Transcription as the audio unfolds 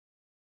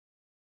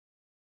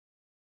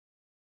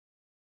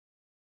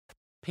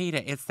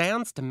Peter, it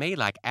sounds to me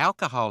like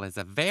alcohol is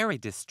a very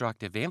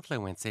destructive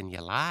influence in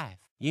your life.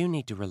 You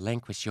need to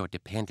relinquish your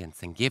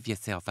dependence and give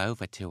yourself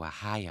over to a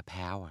higher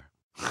power.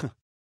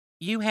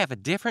 You have a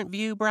different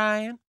view,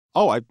 Brian?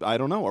 Oh, I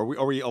don't know.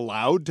 Are we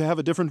allowed to have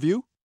a different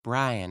view?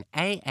 Brian,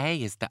 AA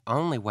is the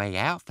only way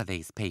out for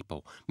these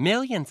people.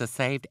 Millions are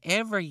saved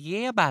every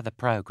year by the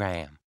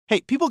program.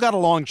 Hey, people got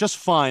along just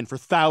fine for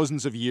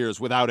thousands of years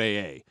without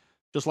AA,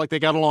 just like they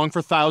got along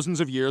for thousands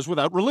of years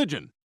without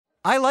religion.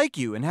 I like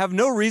you and have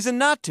no reason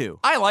not to.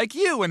 I like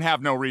you and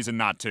have no reason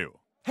not to.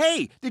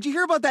 Hey, did you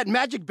hear about that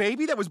magic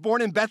baby that was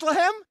born in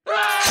Bethlehem?